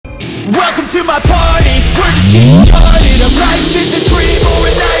Welcome to my party, we're just getting started. A life is a dream or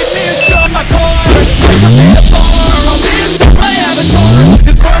a nightmare. Start my car, wake up in a bar. I'll dance to my avatar.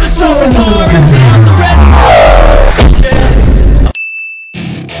 This world is so bizarre, empty out the reservoir. Yeah.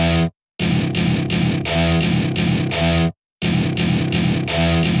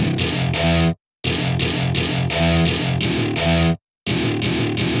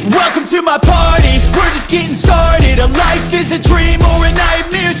 Welcome to my party, we're just getting started. A life is a dream or a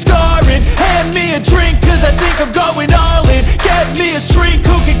nightmare scarring. Hand me a drink cause I think I'm going all in. Get me a shrink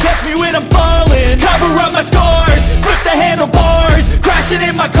who can catch me when I'm falling. Cover up my scars, flip the handlebars. Crashing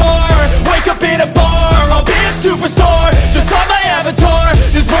in my car, wake up in a bar. I'll be a superstar, just on my avatar.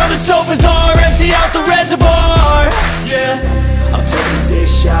 This world is so bizarre, empty out the reservoir. Yeah, I'm taking 6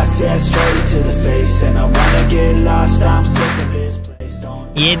 shots, yeah, straight to the face. And I wanna get lost, I'm sick of this place.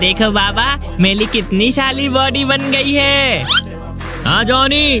 ये देखो बाबा, मेरी कितनी साली body बन गई है। हाँ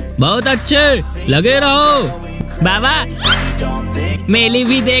Johnny, बहुत अच्छे लगे रहो। बाबा मेली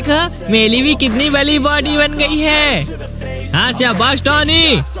भी देखो, मेली भी कितनी बड़ी बॉडी बन गई है। हाँ शाबाश टॉनी।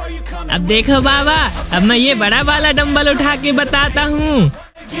 अब देखो बाबा, अब मैं ये बड़ा वाला डंबल उठा के बताता हूँ।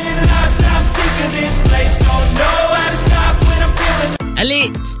 अली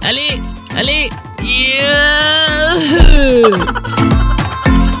अली अली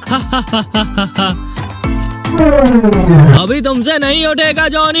अभी तुमसे नहीं उठेगा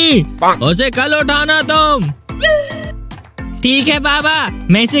जॉनी, उसे कल उठाना तुम। ठीक है बाबा,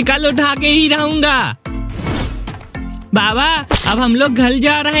 मैं इसे कल उठा के ही रहूंगा। बाबा अब हम लोग घर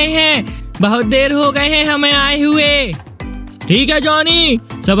जा रहे हैं, बहुत देर हो गए हैं हमें आए हुए। ठीक है जॉनी,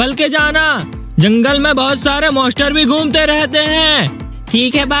 संभल के जाना, जंगल में बहुत सारे मॉन्स्टर भी घूमते रहते हैं।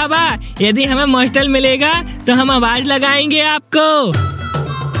 ठीक है बाबा, यदि हमें मॉन्स्टर मिलेगा तो हम आवाज लगाएंगे आपको।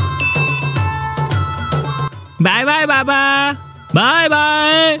 बाय बाय बाबा, बाय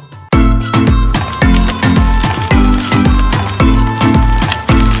बाय।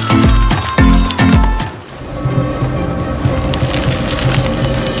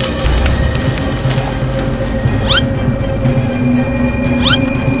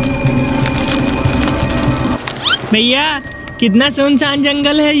 भैया कितना सुनसान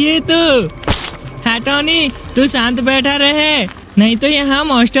जंगल है ये तो। हाँ टॉनी, तू शांत बैठा रहे, नहीं तो यहाँ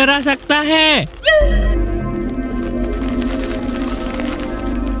मॉन्स्टर आ सकता है।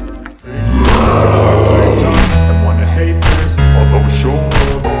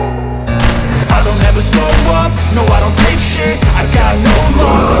 No, I don't take shit, I got no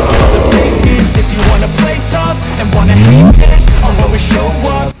love for the fakeness. If you wanna play tough and wanna hate this, I'll always show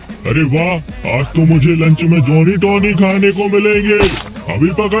up. अरे वाह, आज तो मुझे लंच में जॉनी टॉनी खाने को मिलेंगे। अभी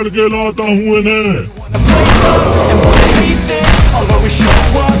पकड़ के लाता हूँ इन्हें।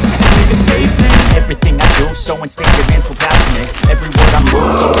 Everything I do so instinctive and so passionate. Every word I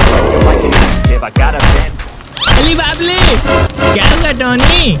move so effective like an adjective. I got a pen. Ali बाबले, क्या हुआ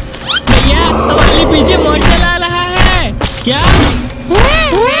टॉनी? भैया हमारे पीछे मॉन्स्टर आ रहा है क्या?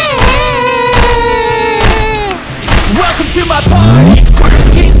 Welcome to my party, we're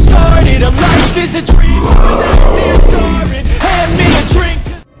just getting started. A life is a dream or a nightmare scarring. Hand me a drink.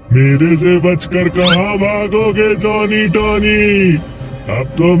 मेरे से बचकर कहाँ भागोगे जॉनी टॉनी? अब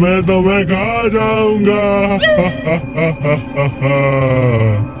तो मैं तुम्हें खा जाऊंगा।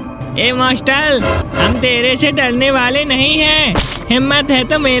 ए मॉन्स्टर, हम तेरे से डरने वाले नहीं हैं। हिम्मत है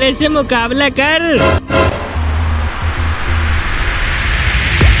तो मेरे से मुकाबला कर।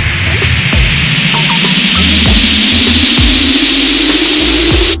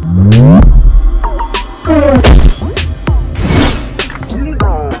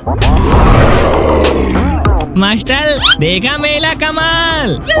 मास्टर देखा मेला कमाल।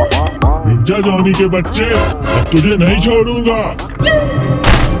 रुक जा जॉनी के बच्चे, अब तुझे नहीं छोड़ूंगा।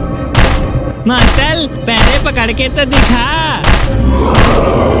 मास्टर पहले पकड़ के तो दिखा।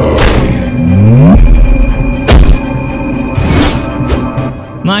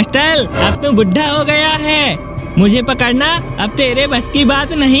 मास्टर अब तू बुढ़ा हो गया है, मुझे पकड़ना अब तेरे बस की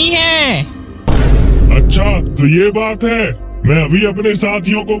बात नहीं है। अच्छा तो ये बात है, मैं अभी अपने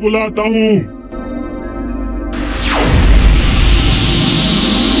साथियों को बुलाता हूँ।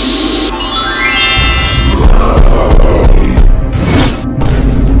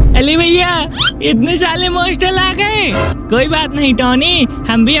 अली भैया इतने साले मॉन्स्टर आ गए। कोई बात नहीं टॉनी,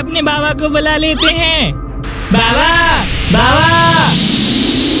 हम भी अपने बाबा को बुला लेते हैं। बाबा बाबा।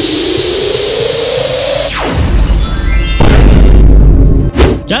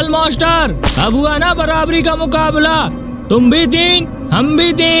 चल मॉन्स्टर, अब हुआ ना बराबरी का मुकाबला। तुम भी 3, हम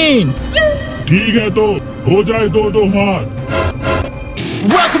भी 3। ठीक है तो हो जाए 2-2 हाथ।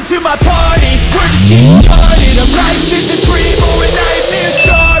 Welcome to my party, we're just getting started. A life is a dream or a nightmare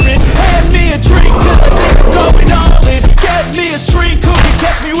scarring.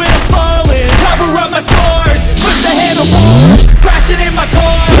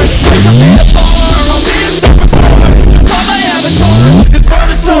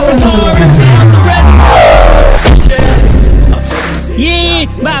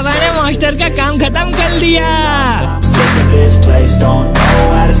 का काम खत्म कर दिया। I'm sick of this place, don't know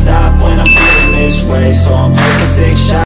how to stop when I'm feeling this way, so I'm taking 6 shots